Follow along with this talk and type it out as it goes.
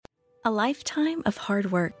A lifetime of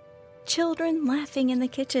hard work, children laughing in the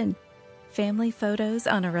kitchen, family photos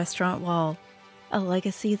on a restaurant wall, a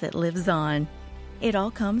legacy that lives on. It all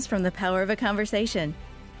comes from the power of a conversation,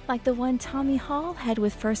 like the one Tommy Hall had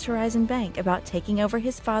with First Horizon Bank about taking over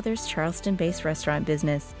his father's Charleston-based restaurant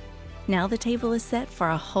business. Now the table is set for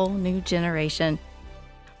a whole new generation.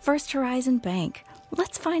 First Horizon Bank.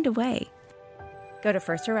 Let's find a way. Go to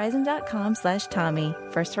firsthorizon.com/Tommy.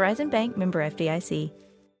 First Horizon Bank, member FDIC.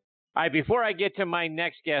 All right, before I get to my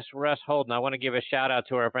next guest, Russ Holden, I want to give a shout-out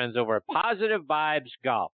to our friends over at Positive Vibes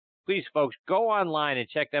Golf. Please, folks, go online and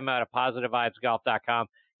check them out at positivevibesgolf.com.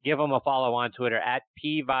 Give them a follow on Twitter at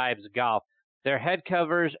PVibesGolf. Their head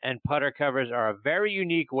covers and putter covers are a very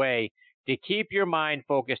unique way to keep your mind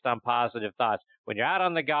focused on positive thoughts. When you're out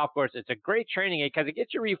on the golf course, it's a great training aid because it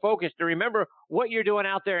gets you refocused to remember what you're doing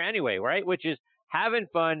out there anyway, right? Which is having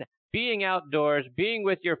fun, being outdoors, being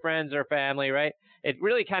with your friends or family, right? It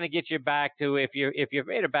really kind of gets you back to if you've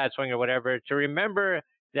made a bad swing or whatever, to remember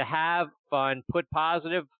to have fun, put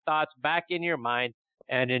positive thoughts back in your mind,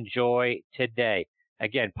 and enjoy today.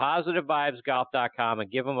 Again, positivevibesgolf.com,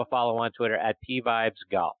 and give them a follow on Twitter at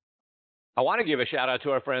PVibesGolf. I want to give a shout out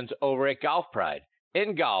to our friends over at Golf Pride.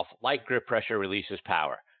 In golf, light grip pressure releases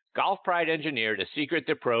power. Golf Pride engineered a secret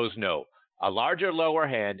that pros know. A larger lower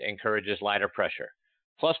hand encourages lighter pressure.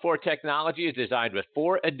 Plus 4 technology is designed with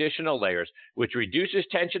 4 additional layers, which reduces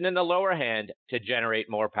tension in the lower hand to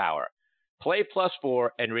generate more power. Play Plus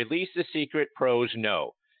 4 and release the secret pros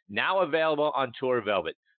know. Now available on Tour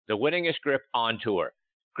Velvet, the winningest grip on tour.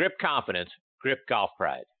 Grip confidence, grip Golf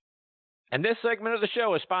Pride. And this segment of the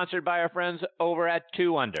show is sponsored by our friends over at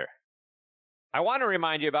 2 Under. I want to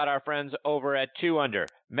remind you about our friends over at 2 Under,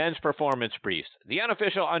 men's performance briefs, the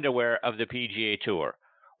unofficial underwear of the PGA Tour.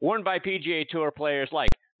 Worn by PGA Tour players like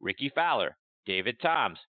Ricky Fowler, David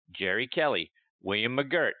Toms, Jerry Kelly, William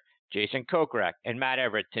McGirt, Jason Kokrak, and Matt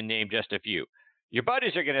Everett, to name just a few. Your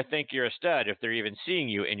buddies are going to think you're a stud if they're even seeing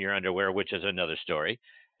you in your underwear, which is another story.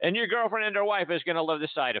 And your girlfriend and her wife is going to love the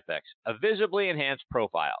side effects, a visibly enhanced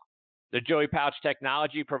profile. The Joey Pouch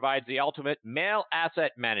technology provides the ultimate male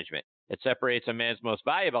asset management. It separates a man's most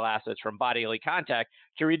valuable assets from bodily contact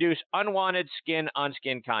to reduce unwanted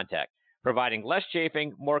skin-on-skin contact, providing less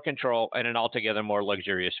chafing, more control, and an altogether more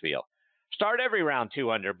luxurious feel. Start every round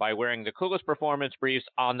 2 Under by wearing the coolest performance briefs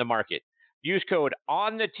on the market. Use code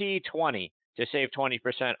ONTHET20 to save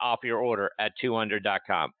 20% off your order at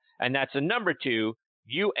 2under.com. And that's the number 2,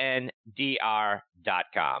 UNDR.com.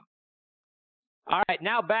 All right,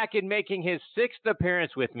 now back in making his 6th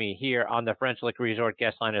appearance with me here on the French Lick Resort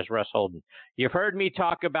guest line is Russ Holden. You've heard me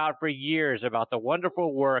talk about for years about the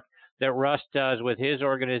wonderful work that Russ does with his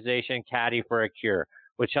organization, Caddy for a Cure,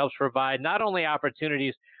 which helps provide not only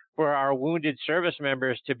opportunities for our wounded service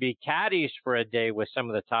members to be caddies for a day with some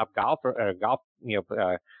of the top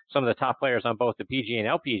some of the top players on both the PGA and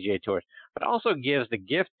LPGA tours, but also gives the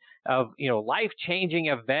gift of, life-changing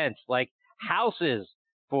events like houses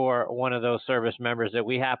for one of those service members that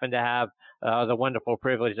we happen to have the wonderful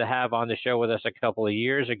privilege to have on the show with us a couple of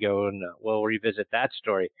years ago, and we'll revisit that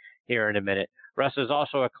story here in a minute. Russ is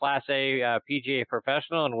also a Class A PGA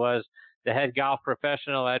professional and was the head golf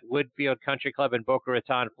professional at Woodfield Country Club in Boca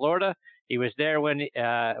Raton, Florida. He was there when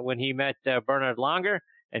he met Bernhard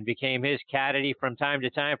and became his caddy from time to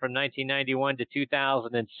time from 1991 to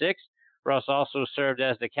 2006. Russ also served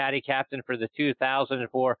as the caddy captain for the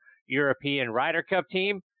 2004 European Ryder Cup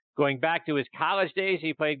team. Going back to his college days,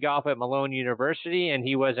 he played golf at Malone University, and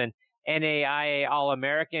he was an NAIA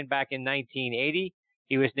All-American back in 1980.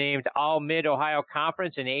 He was named All-Mid-Ohio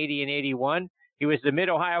Conference in 80 and 81. He was the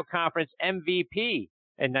Mid-Ohio Conference MVP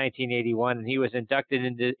in 1981, and he was inducted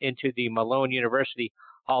into the Malone University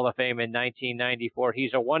Hall of Fame in 1994.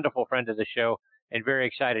 He's a wonderful friend of the show, and very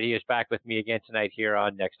excited he is back with me again tonight here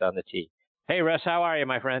on Next on the Tee. Hey, Russ, how are you,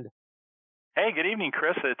 my friend? Hey, good evening,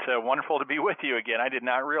 Chris. It's wonderful to be with you again. I did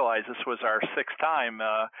not realize this was our 6th time.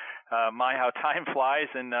 My, how time flies,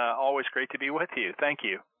 and always great to be with you. Thank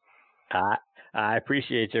you. I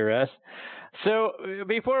appreciate you, Russ. So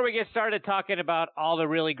before we get started talking about all the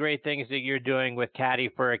really great things that you're doing with Caddy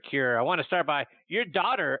for a Cure, I want to start by, your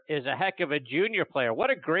daughter is a heck of a junior player. What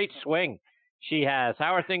a great swing she has.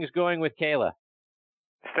 How are things going with Kayla?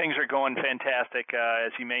 Things are going fantastic.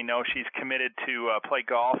 As you may know, she's committed to play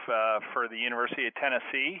golf for the University of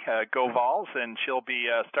Tennessee, Go Vols, and she'll be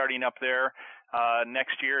starting up there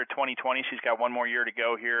next year, 2020, she's got one more year to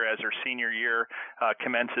go here as her senior year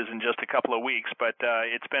commences in just a couple of weeks. But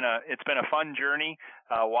it's been a fun journey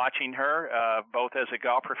watching her, both as a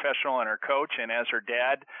golf professional and her coach, and as her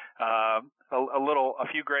dad. A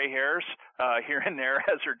few gray hairs here and there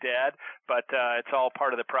as her dad, but it's all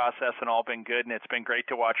part of the process and all been good, and it's been great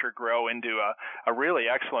to watch her grow into a really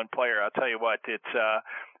excellent player. I'll tell you what, it's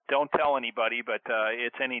don't tell anybody, but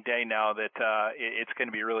it's any day now that it's going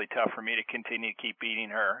to be really tough for me to continue to keep beating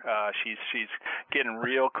her. She's getting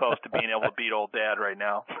real close to being able to beat old dad right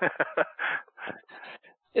now.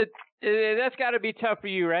 That's got to be tough for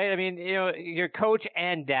you, right? I mean, your coach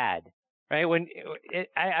and dad. Right?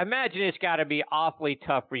 I imagine it's got to be awfully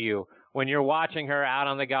tough for you when you're watching her out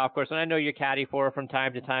on the golf course. And I know you caddy for her from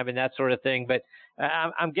time to time and that sort of thing. But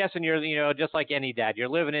I'm guessing you're, just like any dad, you're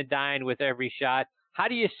living and dying with every shot. How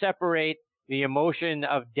do you separate the emotion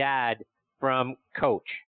of dad from coach?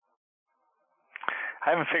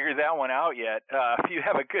 I haven't figured that one out yet. If you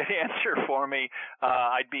have a good answer for me,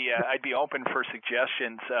 I'd be open for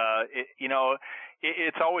suggestions.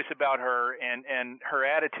 It's always about her, and her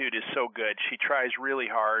attitude is so good. She tries really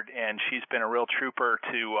hard, and she's been a real trooper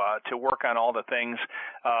to work on all the things.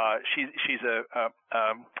 She's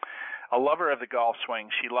a lover of the golf swing.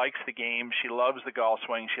 She likes the game. She loves the golf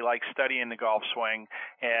swing. She likes studying the golf swing,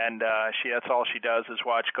 and that's all she does is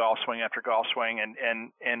watch golf swing after golf swing,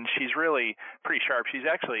 and she's really pretty sharp. She's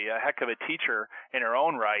actually a heck of a teacher in her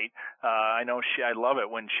own right. I love it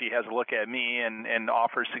when she has a look at me and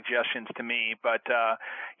offers suggestions to me, but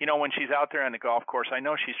when she's out there on the golf course, I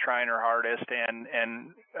know she's trying her hardest,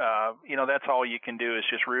 and that's all you can do is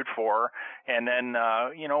just root for her. And then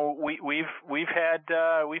we've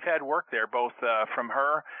had work there, both from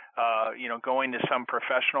her, going to some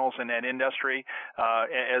professionals in that industry,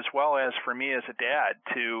 as well as for me as a dad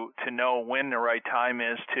to know when the right time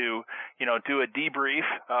is to, do a debrief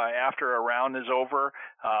after a round is over,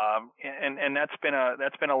 and that's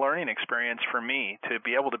been a learning experience for me to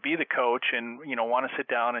be able to be the coach and want to sit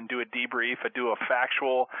down and do a debrief, do a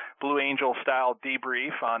factual Blue Angel style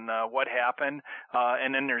debrief on what happened,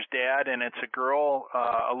 and then there's dad, and it's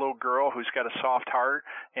a little girl who's got a soft heart,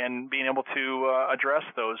 and being able to address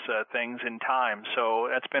those things in time. So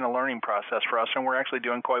that's been a learning process for us, and we're actually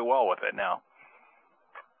doing quite well with it now.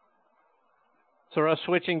 So, Russ,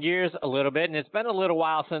 switching gears a little bit, and it's been a little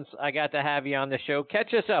while since I got to have you on the show.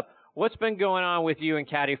 Catch us up. What's been going on with you and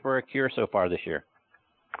Caddy for a Cure so far this year?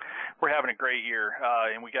 We're having a great year,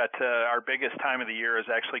 and we got our biggest time of the year is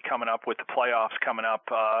actually coming up with the playoffs coming up.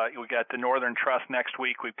 We got the Northern Trust next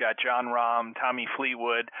week. We've got John Rahm, Tommy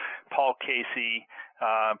Fleetwood, Paul Casey,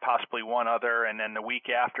 possibly one other, and then the week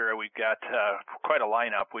after we've got quite a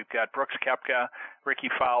lineup. We've got Brooks Koepka, Ricky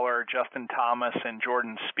Fowler, Justin Thomas, and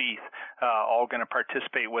Jordan Spieth all going to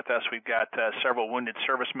participate with us. We've got several wounded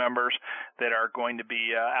service members that are going to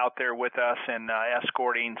be out there with us and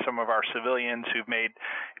escorting some of our civilians who've made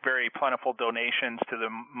very plentiful donations to the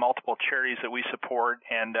multiple charities that we support.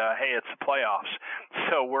 And hey, it's the playoffs,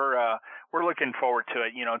 so we're looking forward to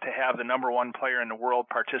it. To have the number one player in the world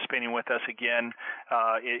participating with us again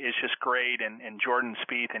is just great. And Jordan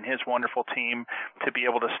Spieth and his wonderful team to be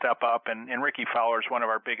able to step up. And Ricky Fowler is one of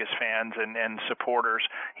our biggest fans and supporters.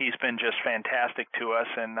 He's been just fantastic to us.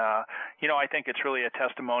 And, I think it's really a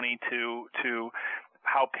testimony to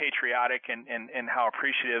how patriotic and how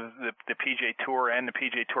appreciative the PGA Tour and the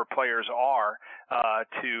PGA Tour players are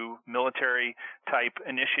to military-type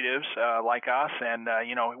initiatives like us. And,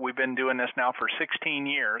 we've been doing this now for 16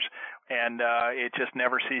 years, and it just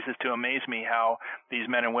never ceases to amaze me how these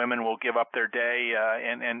men and women will give up their day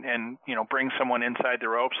and bring someone inside the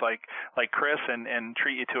ropes like Chris and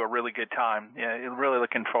treat you to a really good time. Really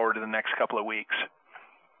looking forward to the next couple of weeks.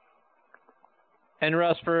 And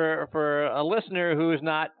Russ, for a listener who is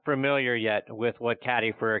not familiar yet with what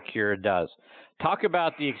Caddy for a Cure does, talk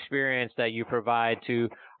about the experience that you provide to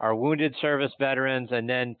our wounded service veterans, and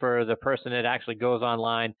then for the person that actually goes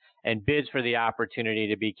online and bids for the opportunity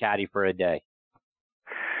to be Caddy for a day.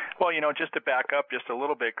 Well, just to back up just a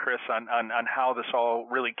little bit, Chris, on how this all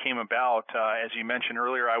really came about, as you mentioned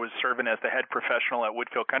earlier, I was serving as the head professional at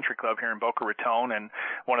Woodfield Country Club here in Boca Raton, and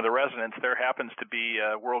one of the residents there happens to be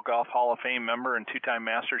a World Golf Hall of Fame member and two-time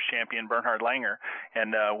Masters champion Bernhard.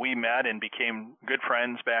 And we met and became good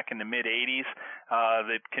friends back in the mid-'80s.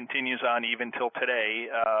 That continues on even till today.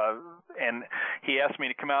 And he asked me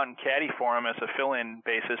to come out and caddy for him as a fill-in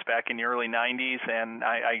basis back in the early 90s, and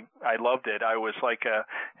I loved it. I was like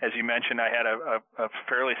as you mentioned, I had a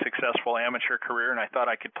fairly successful amateur career, and I thought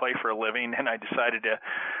I could play for a living, and I decided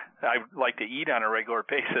I'd like to eat on a regular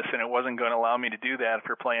basis, and it wasn't going to allow me to do that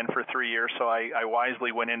after playing for 3 years, so I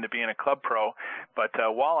wisely went into being a club pro. But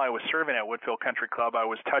while I was serving at Woodfield Country Club, I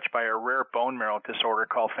was touched by a rare bone marrow disorder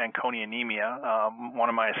called Fanconi anemia. One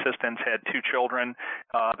of my assistants had 2 children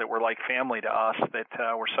that were like family to us that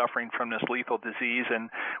were suffering from this lethal disease, and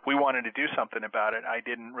we wanted to do something about it. I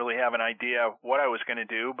didn't really have an idea what I was going to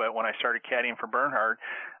do, but when I started caddying for Bernhard,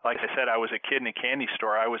 like I said, I was a kid in a candy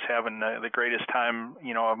store. I was having the greatest time,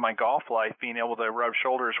 of my golf life, being able to rub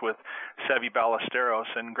shoulders with Seve Ballesteros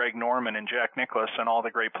and Greg Norman and Jack Nicklaus and all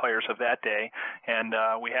the great players of that day. And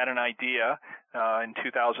we had an idea in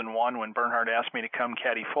 2001 when Bernhard asked me to come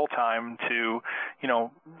caddy full-time to,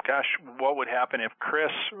 what would happen if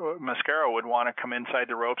Chris Mascaro would want to come inside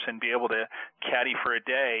the ropes and be able to caddy for a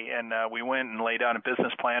day. And we went and laid out a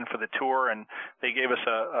business plan for the tour, and they gave us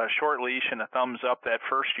a short leash and a thumbs up that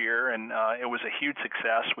first year, and it was a huge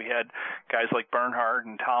success. We had guys like Bernhard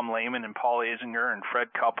and Tom Lehman and Paul Azinger and Fred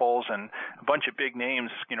Couples and a bunch of big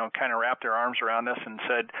names, kind of wrapped their arms around us and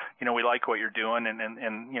said, we like what you're doing,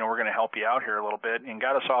 and we're going to help you out here a little bit, and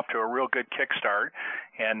got us off to a real good kickstart.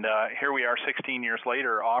 And here we are 16 years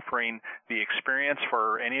later offering the experience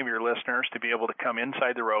for any of your listeners to be able to come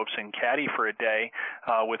inside the ropes and caddy for a day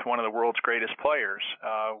with one of the world's greatest players.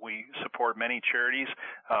 We support many charities.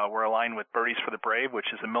 We're aligned with Birdies for the Brave, which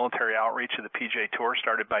is the military outreach of the PGA Tour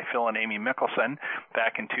started by Phil and Amy Mickelson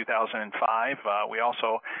back in 2005. We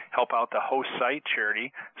also help out the host site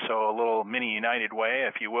charity, so a little mini United Way,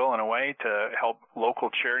 if you will, in a way, to help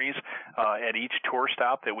local charities at each tour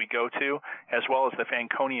stop that we go to, as well as the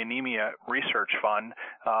Fanconi Anemia Research Fund,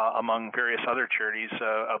 among various other charities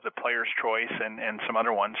of the Player's Choice and some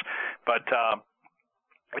other ones. But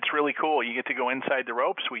it's really cool. You get to go inside the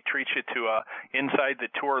ropes. We treat you to a inside the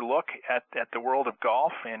tour look at the world of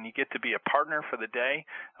golf, and you get to be a partner for the day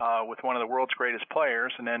with one of the world's greatest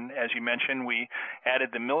players. And then, as you mentioned, we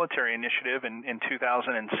added the military initiative in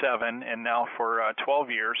 2007, and now for 12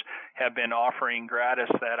 years have been offering gratis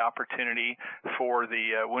that opportunity for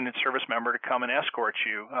the wounded service member to come and escort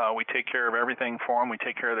you. We take care of everything for them. We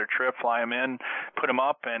take care of their trip, fly them in, put them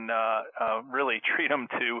up, and really treat them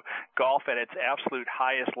to golf at its absolute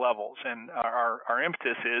highest levels. And our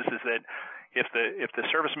impetus is that if the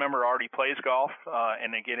service member already plays golf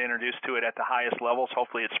and they get introduced to it at the highest levels,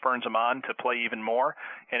 hopefully it spurs them on to play even more.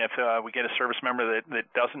 And if we get a service member that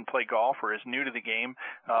doesn't play golf or is new to the game,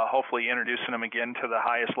 hopefully introducing them again to the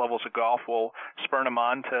highest levels of golf will spur them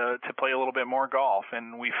on to play a little bit more golf.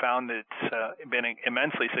 And we found that it's been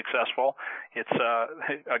immensely successful. It's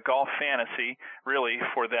a golf fantasy, really,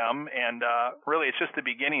 for them. And really, it's just the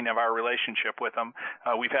beginning of our relationship with them.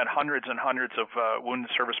 We've had hundreds and hundreds of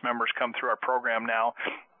wounded service members come through our program now.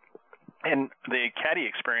 And the caddy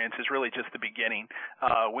experience is really just the beginning.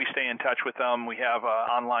 We stay in touch with them. We have an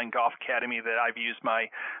online golf academy that I've used my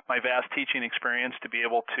vast teaching experience to be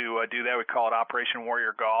able to do that. We call it Operation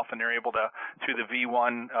Warrior Golf, and they're able to, through the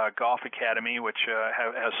V1 Golf Academy, which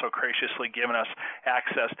has so graciously given us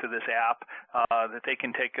access to this app, that they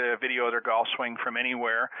can take a video of their golf swing from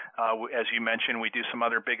anywhere. As you mentioned, we do some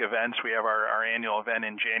other big events. We have our annual event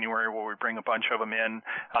in January where we bring a bunch of them in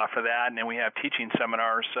for that, and then we have teaching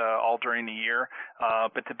seminars all during the year.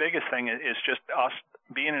 But the biggest thing is just us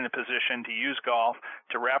being in a position to use golf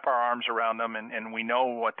to wrap our arms around them, and we know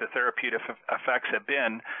what the therapeutic effects have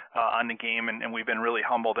been on the game, and we've been really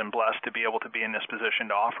humbled and blessed to be able to be in this position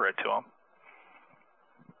to offer it to them.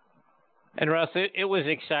 And Russ, it was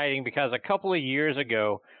exciting because a couple of years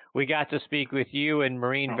ago, we got to speak with you and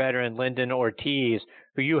Marine veteran Lyndon Ortiz,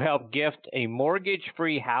 who you helped gift a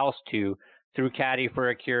mortgage-free house to through Caddy for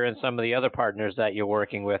a Cure and some of the other partners that you're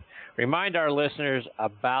working with. Remind our listeners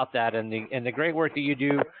about that and the great work that you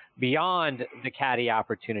do beyond the Caddy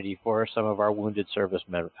opportunity for some of our wounded service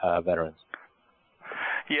veterans.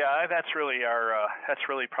 Yeah, that's really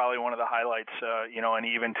probably one of the highlights, and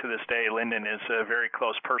even to this day, Lyndon is a very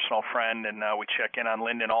close personal friend, and we check in on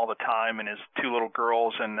Lyndon all the time, and his 2 little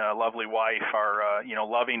girls and lovely wife are,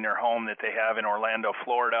 loving their home that they have in Orlando,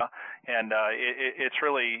 Florida, and it's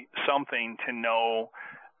really something to know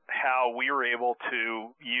how we were able to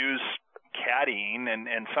use caddying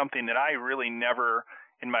and something that I really never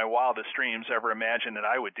in my wildest dreams ever imagined that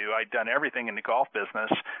I would do. I'd done everything in the golf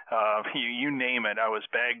business. You name it. I was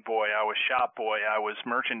bag boy. I was shop boy. I was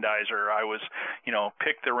merchandiser. I was,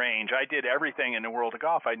 pick the range. I did everything in the world of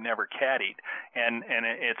golf. I'd never caddied. And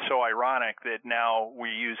it's so ironic that now we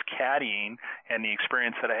use caddying and the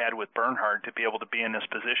experience that I had with Bernhard to be able to be in this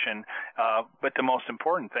position. But the most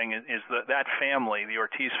important thing is that family, the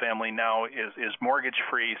Ortiz family, now is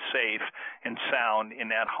mortgage-free, safe, and sound in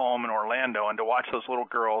that home in Orlando. And to watch those little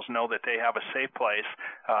girls know that they have a safe place,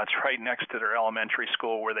 it's right next to their elementary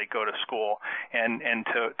school where they go to school, and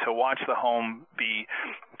to watch the home be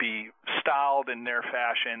styled in their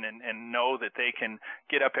fashion and know that they can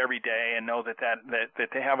get up every day and know that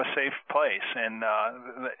they have a safe place. And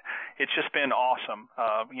it's just been awesome.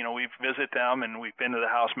 We've visited them and we've been to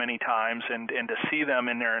the house many times, and to see them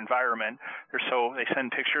in their environment, they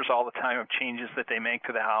send pictures all the time of changes that they make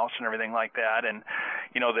to the house and everything like that. And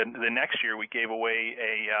the next year we gave away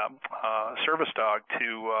a service dog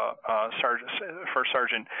to First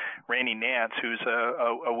Sergeant Randy Nance, who's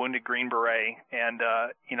a wounded Green Beret, and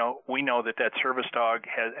we know that service dog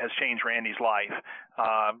has changed Randy's life.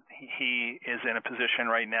 He is in a position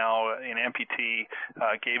right now, an amputee,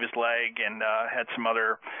 gave his leg and had some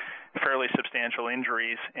other fairly substantial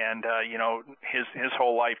injuries, and his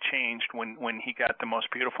whole life changed when he got the most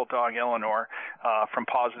beautiful dog, Eleanor, from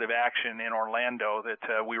Positive Action in Orlando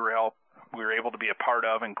that we were able to be a part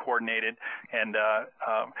of and coordinated, and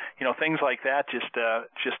things like that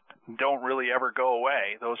just don't really ever go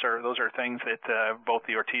away. Those are things that both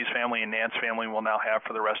the Ortiz family and Nance family will now have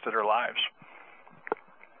for the rest of their lives.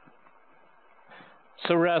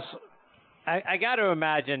 So, Russ, I got to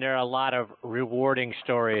imagine there are a lot of rewarding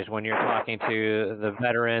stories when you're talking to the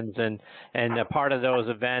veterans and a part of those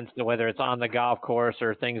events, whether it's on the golf course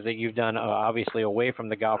or things that you've done, obviously away from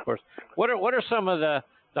the golf course. What are some of the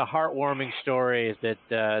heartwarming stories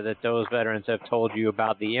that those veterans have told you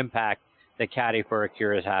about the impact that Caddy for a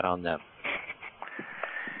Cure has had on them?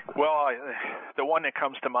 Well, the one that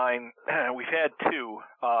comes to mind, we've had two,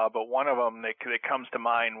 but one of them that comes to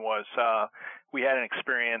mind was we had an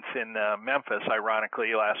experience in Memphis.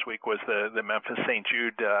 Ironically, last week was the Memphis St.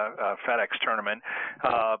 Jude FedEx tournament,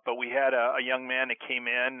 but we had a young man that came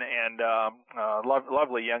in, and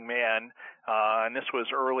lovely young man. And this was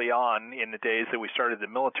early on in the days that we started the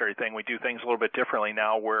military thing. We do things a little bit differently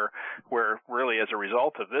now, where really as a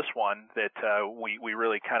result of this one that we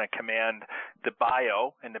really kind of command the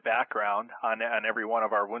bio and the background on every one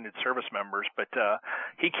of our wounded service members. But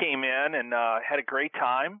he came in and had a great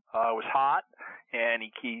time. It was hot. And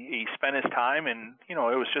he spent his time, and it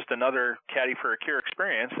was just another Caddy for a Cure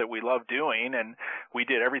experience that we love doing, and we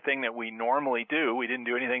did everything that we normally do. We didn't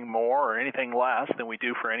do anything more or anything less than we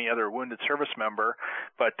do for any other wounded service member.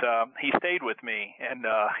 But he stayed with me, and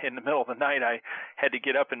in the middle of the night, I had to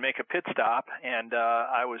get up and make a pit stop, and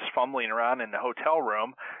I was fumbling around in the hotel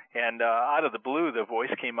room, and out of the blue, the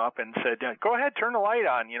voice came up and said, "Go ahead, turn the light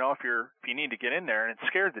on, if you need to get in there." And it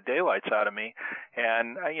scared the daylights out of me,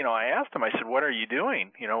 and I asked him, I said, "What are you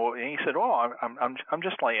doing?" And he said, "Oh, I'm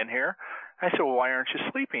just laying here." I said, "Well, why aren't you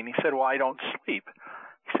sleeping?" He said, "Well, I don't sleep."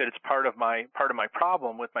 He said, "It's part of my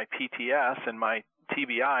problem with my PTS and my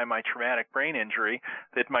TBI, my traumatic brain injury,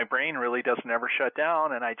 that my brain really doesn't ever shut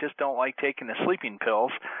down, and I just don't like taking the sleeping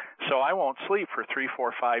pills, so I won't sleep for 3,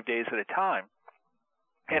 4, 5 days at a time."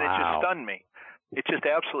 And Wow. It just stunned me. It just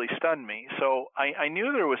absolutely stunned me. So I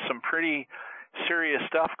knew there was some pretty serious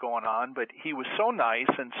stuff going on, but he was so nice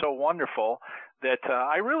and so wonderful that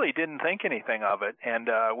I really didn't think anything of it. And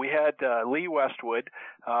we had Lee Westwood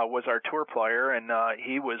was our tour player, and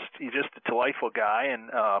he's just a delightful guy. And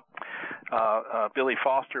Billy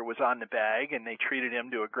Foster was on the bag, and they treated him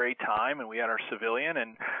to a great time. And we had our civilian,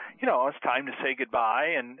 and it's time to say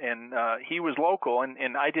goodbye. And he was local,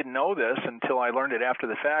 and I didn't know this until I learned it after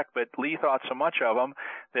the fact. But Lee thought so much of him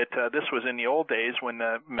that this was in the old days when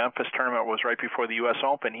the Memphis tournament was right before the U.S.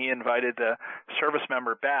 Open. He invited the service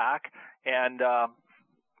member back and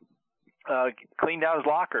cleaned out his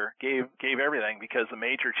locker, gave everything, because the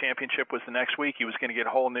major championship was the next week. He was going to get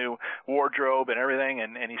a whole new wardrobe and everything,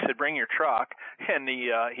 and he said, "Bring your truck." And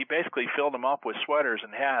he basically filled them up with sweaters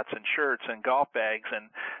and hats and shirts and golf bags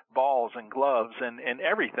and balls and gloves and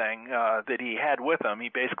everything that he had with him. He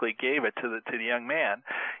basically gave it to the young man.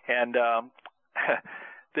 And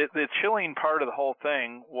the chilling part of the whole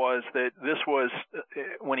thing was that this was,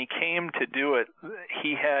 when he came to do it,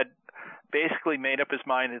 he had basically made up his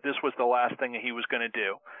mind that this was the last thing that he was going to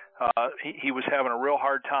do. He was having a real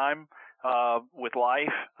hard time with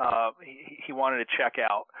life. He wanted to check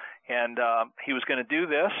out, and he was going to do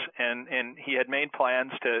this, and he had made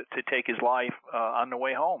plans to take his life on the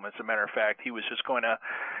way home. As a matter of fact, he was just going to.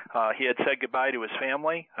 He had said goodbye to his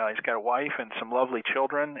family. He's got a wife and some lovely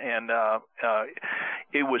children, and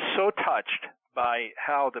it was so touched by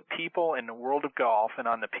how the people in the world of golf and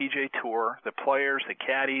on the PGA Tour, the players, the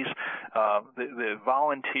caddies, the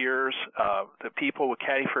volunteers, the people with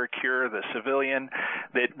Caddy for a Cure, the civilian,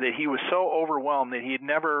 that he was so overwhelmed that he had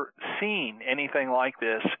never seen anything like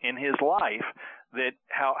this in his life, that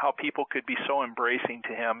how people could be so embracing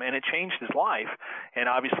to him, and it changed his life. And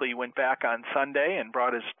obviously he went back on Sunday and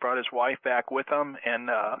brought his wife back with him, and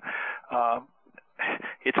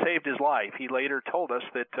it saved his life. He later told us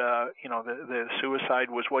that the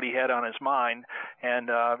suicide was what he had on his mind, and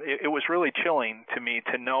it was really chilling to me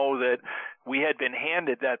to know that we had been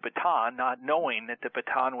handed that baton, not knowing that the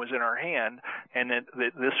baton was in our hand, and that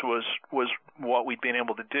this was what we'd been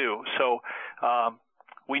able to do. So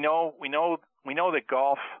we know that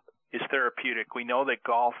golf is therapeutic. We know that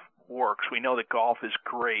golf works. We know that golf is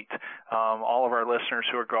great. All of our listeners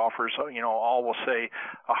who are golfers, all will say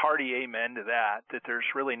a hearty amen to that there's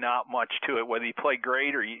really not much to it. Whether you play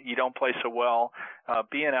great or you don't play so well,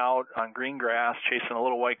 being out on green grass, chasing a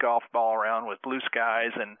little white golf ball around with blue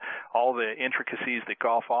skies and all the intricacies that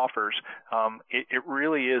golf offers, it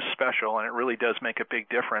really is special, and it really does make a big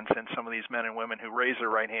difference in some of these men and women who raise their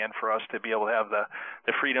right hand for us to be able to have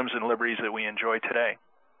the freedoms and liberties that we enjoy today.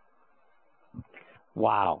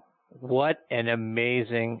 Wow. What an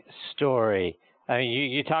amazing story. I mean,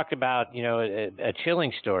 you talked about, a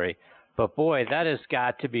chilling story, but boy, that has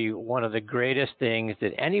got to be one of the greatest things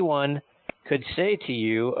that anyone could say to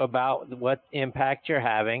you about what impact you're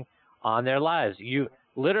having on their lives. You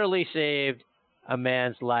literally saved a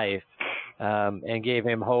man's life and gave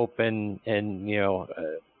him hope and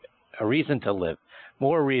a reason to live,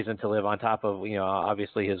 more reason to live on top of,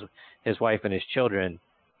 obviously his wife and his children,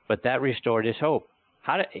 but that restored his hope.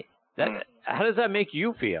 How does that make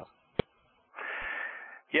you feel?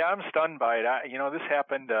 Yeah, I'm stunned by it. This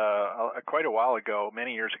happened quite a while ago,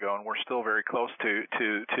 many years ago, and we're still very close to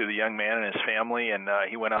the young man and his family. And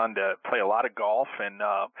he went on to play a lot of golf, and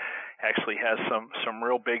actually has some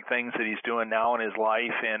real big things that he's doing now in his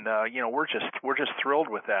life. And we're just thrilled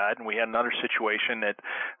with that. And we had another situation that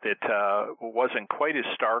wasn't quite as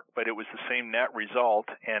stark, but it was the same net result.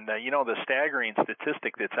 And the staggering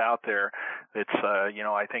statistic that's out there, that's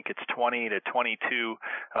I think it's 20 to 22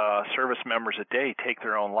 service members a day take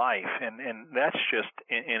their own life, and that's just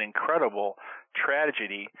an incredible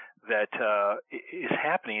tragedy that is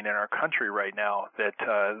happening in our country right now. That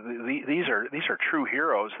these are true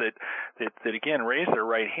heroes that again raise their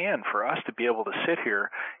right hand for us to be able to sit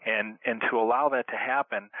here and to allow that to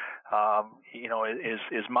happen.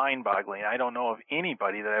 Is mind-boggling. I don't know of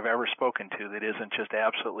anybody that I've ever spoken to that isn't just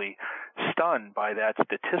absolutely stunned by that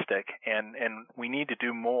statistic, and we need to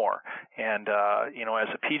do more. And as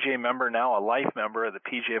a PGA member now, a life member of the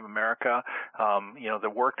PGA of America, the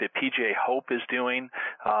work that PGA Hope is doing,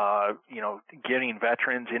 getting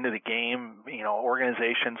veterans into the game,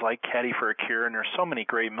 organizations like Caddy for a Cure, and there's so many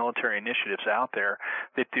great military initiatives out there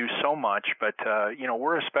that do so much. But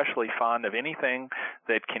we're especially fond of anything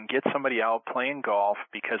that can get somebody out playing golf,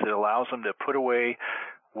 because it allows them to put away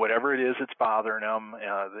whatever it is that's bothering them,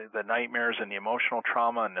 the nightmares and the emotional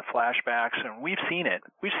trauma and the flashbacks. And we've seen it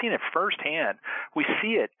firsthand. We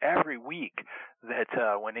see it every week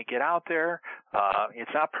that when they get out there,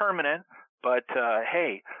 it's not permanent, but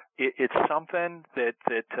hey, it's something that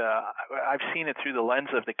I've seen it through the lens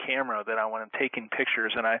of the camera that when I'm taking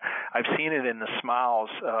pictures, and I've seen it in the smiles,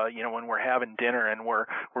 when we're having dinner and we're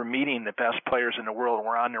meeting the best players in the world, and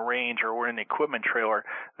we're on the range or we're in the equipment trailer,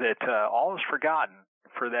 that all is forgotten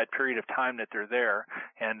for that period of time that they're there.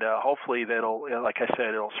 And hopefully that'll, like I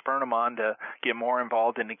said, it'll spur them on to get more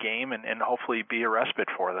involved in the game and hopefully be a respite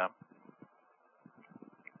for them.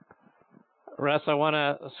 Russ, I want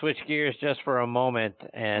to switch gears just for a moment,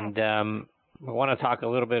 and I want to talk a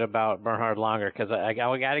little bit about Bernhard Langer, because I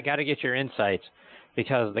got to get your insights,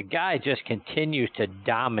 because the guy just continues to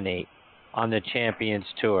dominate on the Champions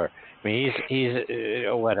Tour. I mean, he's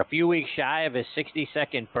a few weeks shy of his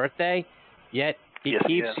 62nd birthday, yet he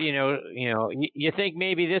keeps, you think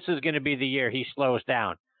maybe this is going to be the year he slows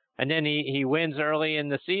down, and then he wins early in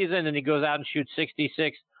the season, and he goes out and shoots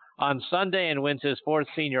 66 on Sunday and wins his 4th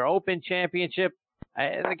Senior Open championship.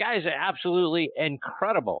 The guy's absolutely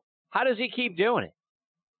incredible. How does he keep doing it?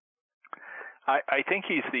 I think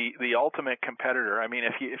he's the ultimate competitor. I mean,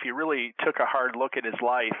 if you really took a hard look at his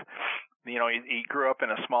life, he grew up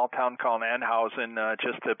in a small town called Endhausen,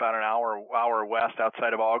 just about an hour west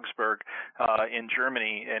outside of Augsburg, in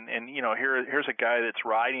Germany. And here's a guy that's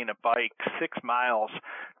riding a bike 6 miles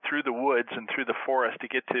through the woods and through the forest to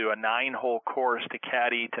get to a 9-hole course to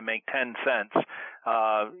Caddy to make 10 cents.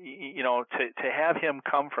 To have him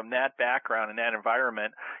come from that background and that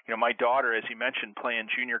environment, my daughter, as you mentioned, playing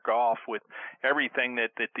junior golf with everything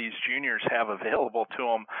that these juniors have available to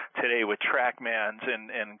them today with TrackMans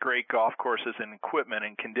and great golf courses and equipment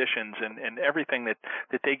and conditions and everything that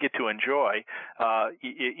they get to enjoy.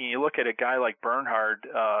 You look at a guy like Bernhard,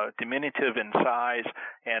 diminutive in size,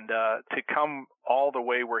 and to come all the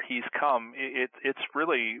way where he's come, it's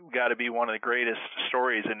really got to be one of the greatest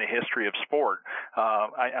stories in the history of sport.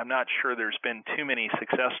 I'm not sure there's been too many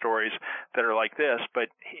success stories that are like this, but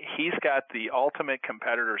he's got the ultimate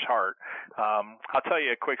competitor's heart. I'll tell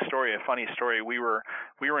you a quick story, a funny story. We were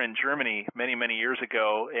in Germany many years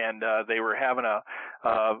ago, and they were having a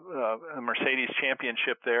Mercedes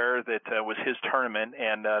championship there that was his tournament,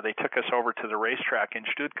 and they took us over to the racetrack in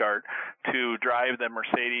Stuttgart to drive the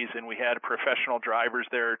Mercedes, and we had professional drivers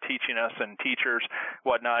there teaching us and teachers,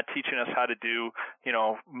 whatnot, teaching us how to do,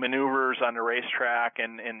 maneuvers on the racetrack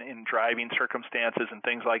and in driving circumstances and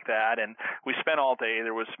things like that. And we spent all day.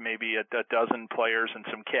 There was maybe a dozen players and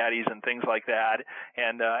some caddies and things like that.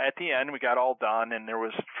 And at the end, we got all done, and there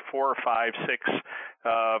was 4 or 5, 6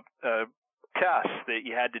 tests that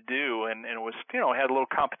you had to do, and it was, had a little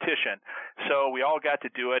competition. So we all got to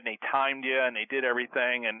do it, and they timed you, and they did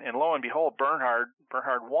everything, and lo and behold, Bernhard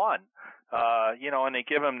won. And they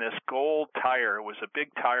give him this gold tire. It was a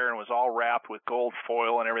big tire, and it was all wrapped with gold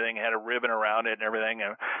foil and everything. It had a ribbon around it and everything,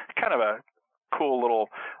 and kind of a cool little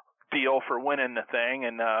deal for winning the thing.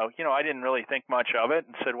 And I didn't really think much of it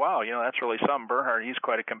and said, wow, that's really something. Bernhard, he's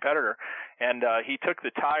quite a competitor. And he took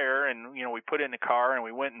the tire, and we put it in the car, and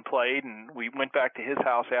we went and played, and we went back to his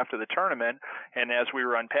house after the tournament. And as we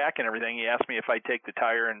were unpacking everything, he asked me if I'd take the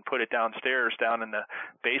tire and put it downstairs down in the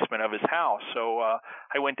basement of his house. So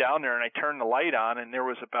I went down there, and I turned the light on, and there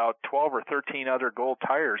was about 12 or 13 other gold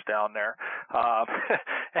tires down there.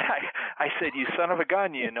 And I said, you son of a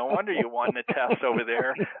gun, no wonder you won the test over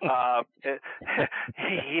there.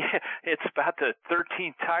 It's about the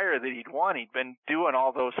 13th tire that he'd won. He'd been doing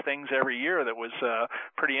all those things every year. That was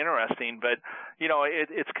pretty interesting. But,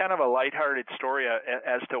 it's kind of a lighthearted story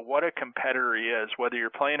as to what a competitor he is, whether you're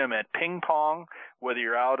playing him at ping pong, whether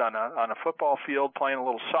you're out on a football field playing a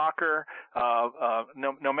little soccer,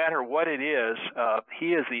 no matter what it is,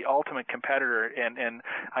 he is the ultimate competitor. And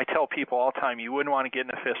I tell people all the time, you wouldn't want to get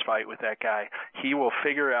in a fist fight with that guy. He will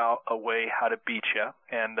figure out a way how to beat you.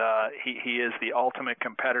 And he is the ultimate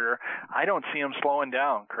competitor. I don't see him slowing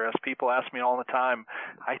down, Chris. People ask me all the time.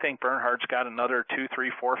 I think Bernhard's got another 2,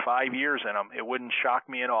 3, 4, 5 years in him. It wouldn't shock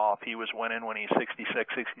me at all if he was winning when he's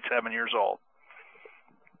 66, 67 years old.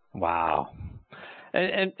 Wow.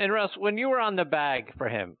 And Russ, when you were on the bag for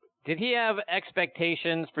him, did he have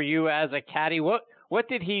expectations for you as a caddy? What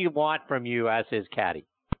did he want from you as his caddy?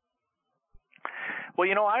 Well,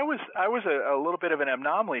 I was a little bit of an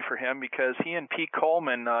anomaly for him because he and Pete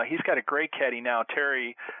Coleman, he's got a great caddy now.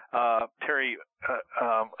 Terry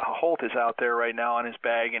Holt is out there right now on his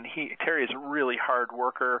bag, and Terry is a really hard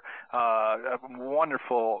worker, a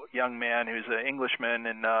wonderful young man who's an Englishman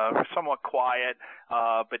and somewhat quiet,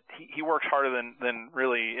 but he works harder than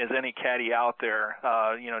really as any caddy out there,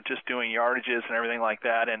 just doing yardages and everything like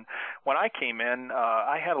that. And when I came in,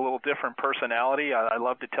 I had a little different personality. I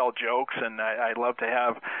love to tell jokes, and I love to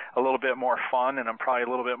have a little bit more fun, and I'm probably a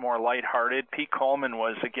little bit more lighthearted. Pete Coleman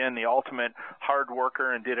was, again, the ultimate hard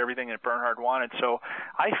worker and did everything that Bernhard wanted. So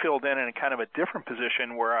I filled in a kind of a different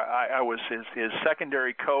position where I was his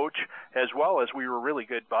secondary coach, as well as we were really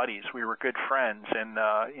good buddies. We were good friends, and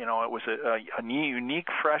it was a unique,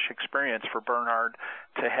 fresh experience for Bernhard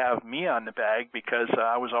to have me on the bag because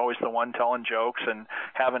I was always the one telling jokes and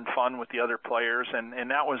having fun with the other players, and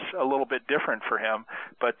that was a little bit different for him.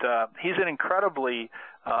 But he's an incredibly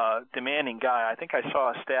demanding guy. I think I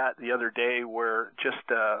saw a stat the other day where just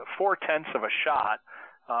 0.4 of a shot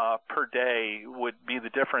per day would be the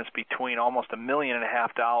difference between almost $1.5 million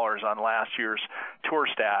on last year's tour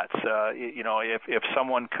stats. If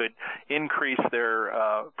someone could increase their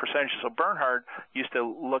percentages. So Bernhard used to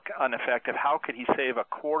look on the fact of how could he save a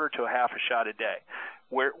quarter to a half a shot a day.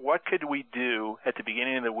 What could we do at the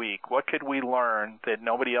beginning of the week? What could we learn that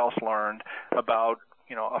nobody else learned about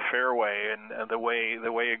a fairway and the way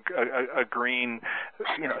a green,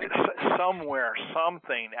 somewhere,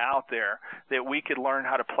 something out there that we could learn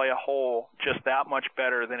how to play a hole just that much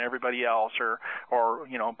better than everybody else, or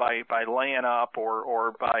by laying up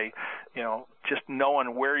or by just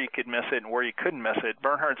knowing where you could miss it and where you couldn't miss it.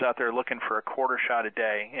 Bernhard's out there looking for a quarter shot a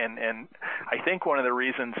day, and I think one of the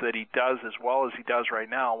reasons that he does as well as he does right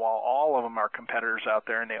now, while all of them are competitors out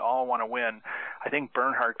there and they all want to win, I think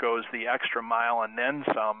Bernhard goes the extra mile and then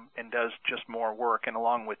some and does just more work. And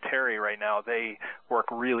along with Terry right now, they work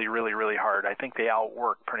really, really, really hard. I think they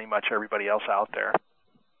outwork pretty much everybody else out there.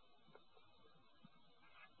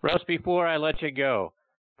 Russ, before I let you go,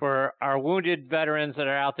 for our wounded veterans that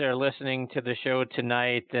are out there listening to the show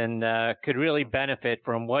tonight and could really benefit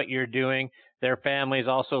from what you're doing, their families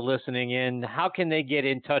also listening in, how can they get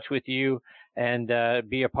in touch with you and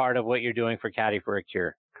be a part of what you're doing for Caddy for a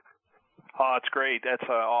Cure? Oh, it's great. That's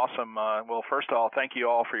awesome. Well, first of all, thank you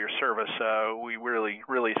all for your service. We really,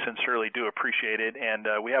 really sincerely do appreciate it. And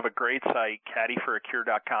we have a great site,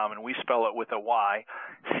 caddyforacure.com, and we spell it with a Y,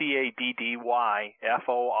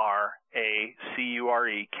 CADDYFORACURE,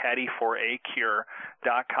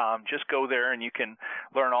 caddyforacure.com. Just go there and you can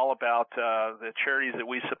learn all about the charities that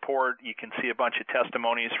we support. You can see a bunch of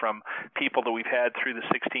testimonies from people that we've had through the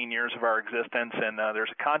 16 years of our existence, and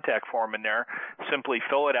there's a contact form in there. Simply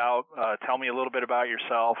fill it out, tell me a little bit about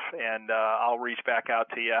yourself, and I'll reach back out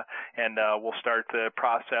to you, and we'll start the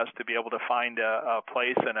process to be able to find a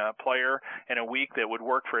place and a player in a week that would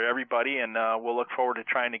work for everybody, and we'll look forward to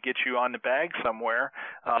trying to get you on the bag somewhere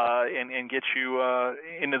and get you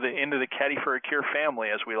into the Caddy for a Cure family,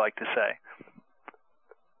 as we like to say.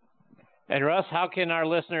 And Russ, how can our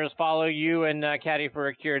listeners follow you and Caddy for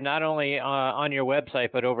a Cure, not only on your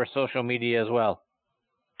website, but over social media as well?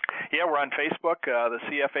 Yeah, we're on Facebook, the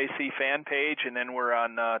CFAC fan page, and then we're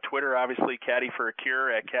on Twitter, obviously, Caddy for a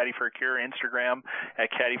Cure, at Caddy for a Cure, Instagram, at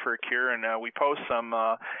Caddy for a Cure, and we post some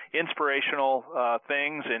inspirational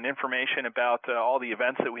things and information about all the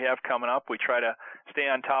events that we have coming up. We try to stay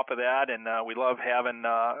on top of that, and we love having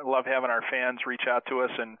our fans reach out to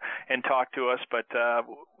us and talk to us, but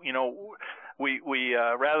we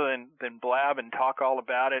rather than blab and talk all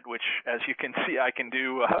about it, which, as you can see, I can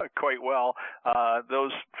do quite well,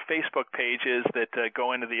 those Facebook pages that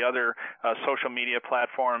go into the other social media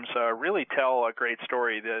platforms really tell a great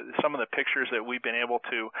story. Some of the pictures that we've been able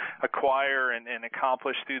to acquire and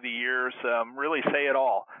accomplish through the years really say it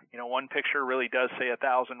all. One picture really does say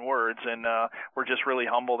 1,000 words, and we're just really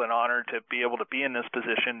humbled and honored to be able to be in this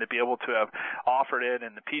position, to be able to have offered it,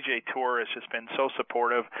 and the PJ Tour has just been so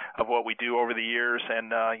supportive of what we do over the years,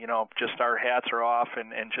 and just our hats are off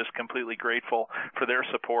and just completely grateful for their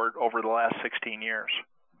support over the last 16 years.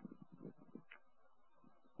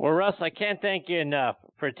 Well, Russ, I can't thank you enough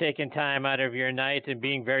for taking time out of your night and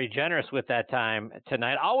being very generous with that time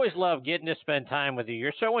tonight. I always love getting to spend time with you.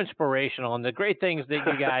 You're so inspirational, and the great things that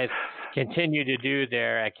you guys continue to do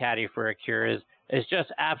there at Caddy for a Cure is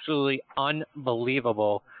just absolutely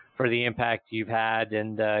unbelievable for the impact you've had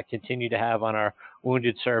and continue to have on our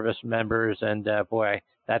wounded service members. And boy,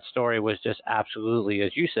 that story was just absolutely,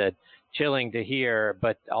 as you said, chilling to hear,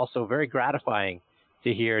 but also very gratifying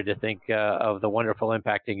to hear, to think of the wonderful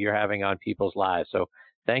impact that you're having on people's lives. So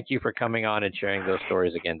thank you for coming on and sharing those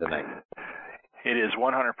stories again tonight. It is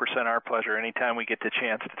 100% our pleasure. Anytime we get the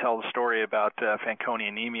chance to tell the story about Fanconi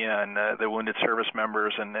anemia and the wounded service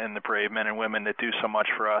members and the brave men and women that do so much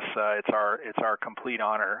for us, it's our complete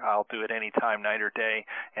honor. I'll do it any time, night or day.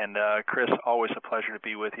 And Chris, always a pleasure to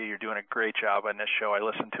be with you. You're doing a great job on this show. I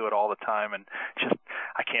listen to it all the time, and just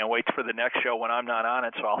I can't wait for the next show when I'm not on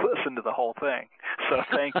it, so I'll listen to the whole thing. So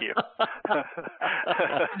thank you.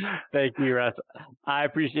 Thank you, Russ. I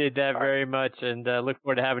appreciate that very much, and look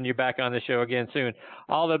forward to having you back on the show again soon.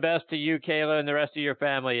 All the best to you, Kayla, and the rest of your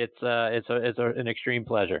family. It's an extreme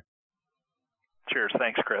pleasure. Cheers.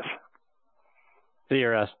 Thanks, Chris. See you,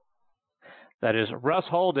 Russ. That is Russ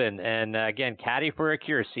Holden, and again, Caddy for a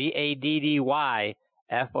Cure, CADDYFORACURE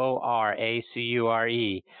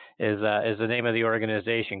is the name of the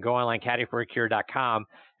organization. Go online, caddyforacure.com,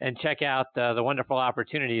 and check out the wonderful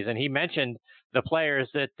opportunities. And he mentioned the players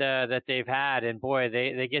that they've had, and boy,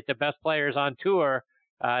 they get the best players on tour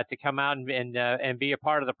to come out and be a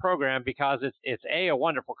part of the program, because it's a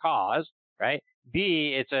wonderful cause, right?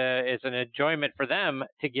 B, it's an enjoyment for them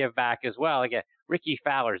to give back as well. Again, Ricky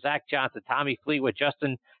Fowler, Zach Johnson, Tommy Fleetwood,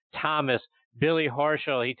 Justin Thomas, Billy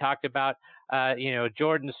Horschel. He talked about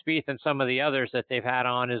Jordan Spieth and some of the others that they've had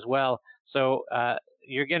on as well. So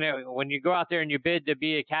when you go out there and you bid to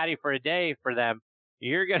be a caddy for a day for them,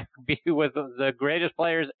 you're gonna be with the greatest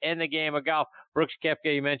players in the game of golf. Brooks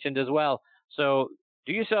Koepka you mentioned as well. So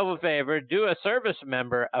do yourself a favor, do a service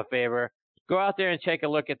member a favor, go out there and take a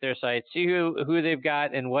look at their site, see who they've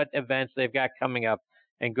got and what events they've got coming up,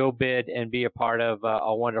 and go bid and be a part of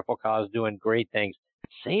a wonderful cause doing great things.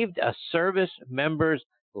 Saved a service member's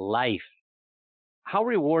life. How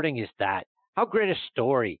rewarding is that? How great a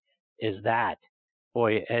story is that?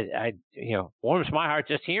 Boy, I warms my heart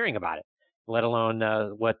just hearing about it, let alone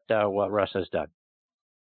what Russ has done.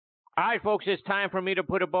 All right, folks, it's time for me to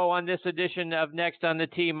put a bow on this edition of Next on the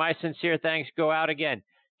Tee. My sincere thanks go out again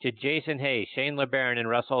to Jason Hayes, Shane LeBaron, and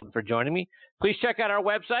Russ Holden for joining me. Please check out our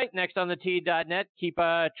website, nextonthetee.net. Keep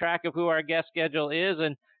track of who our guest schedule is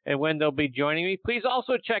and when they'll be joining me. Please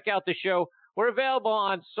also check out the show. We're available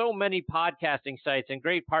on so many podcasting sites and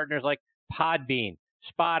great partners like Podbean,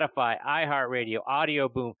 Spotify, iHeartRadio, Audio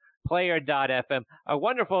Boom, Player.fm, a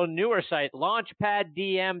wonderful newer site,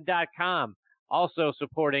 LaunchpadDM.com, also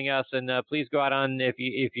supporting us. And please go out on, if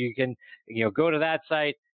you can, go to that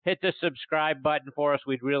site, hit the subscribe button for us.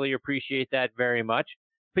 We'd really appreciate that very much.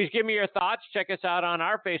 Please give me your thoughts. Check us out on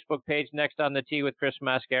our Facebook page, Next on the Tee with Chris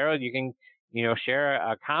Mascaro. You can, share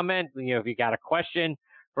a comment. If you got a question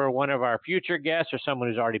for one of our future guests or someone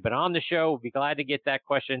who's already been on the show, we'll be glad to get that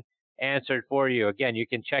question answered for you. Again, you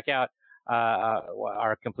can check out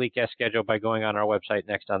our complete guest schedule by going on our website,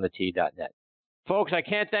 nextonthetee.net. Folks, I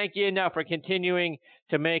can't thank you enough for continuing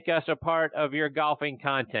to make us a part of your golfing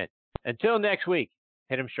content. Until next week,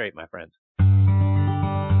 hit 'em straight, my friends.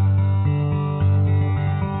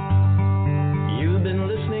 You've been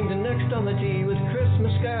listening to Next on the Tee with Chris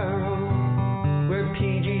Mascaro, where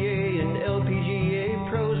PGA and LPGA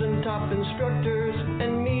pros and top instructors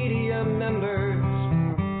and media members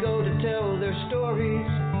go to tell their stories.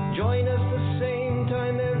 Join us the same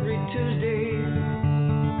time every Tuesday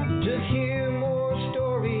to hear more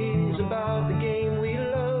stories about the game we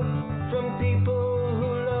love from people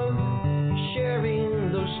who love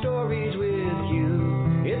sharing those stories with you.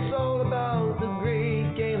 It's all about the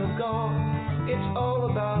great game of golf. It's all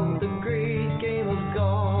about the great game of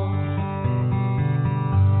golf.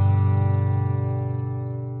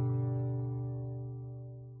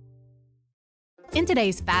 In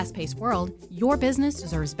today's fast-paced world, your business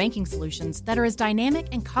deserves banking solutions that are as dynamic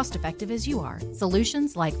and cost-effective as you are.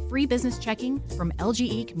 Solutions like free business checking from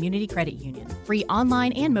LGE Community Credit Union, free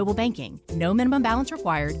online and mobile banking, no minimum balance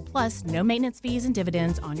required, plus no maintenance fees and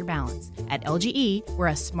dividends on your balance. At LGE, we're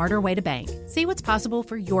a smarter way to bank. See what's possible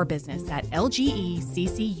for your business at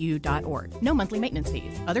lgeccu.org. No monthly maintenance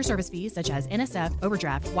fees. Other service fees such as NSF,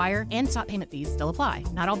 overdraft, wire, and stop payment fees still apply.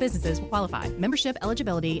 Not all businesses will qualify. Membership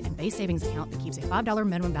eligibility and base savings account that keeps a $5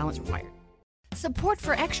 minimum balance required. Support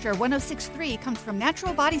for Extra 106.3 comes from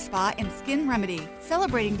Natural Body Spa and Skin Remedy,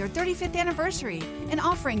 celebrating their 35th anniversary and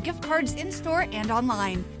offering gift cards in-store and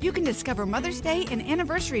online. You can discover Mother's Day and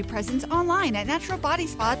anniversary presents online at Natural Body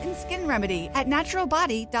Spa and Skin Remedy at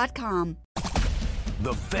naturalbody.com.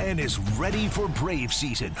 The Fan is ready for Brave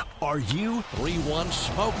season. Are you? 3-1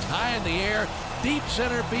 smoked high in the air, deep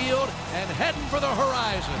center field, and heading for the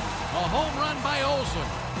horizon. A home run by Olsen.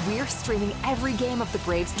 We're streaming every game of the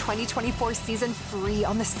Braves 2024 season free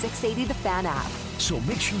on the 680 The Fan app. So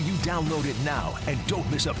make sure you download it now and don't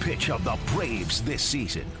miss a pitch of the Braves this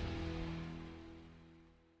season.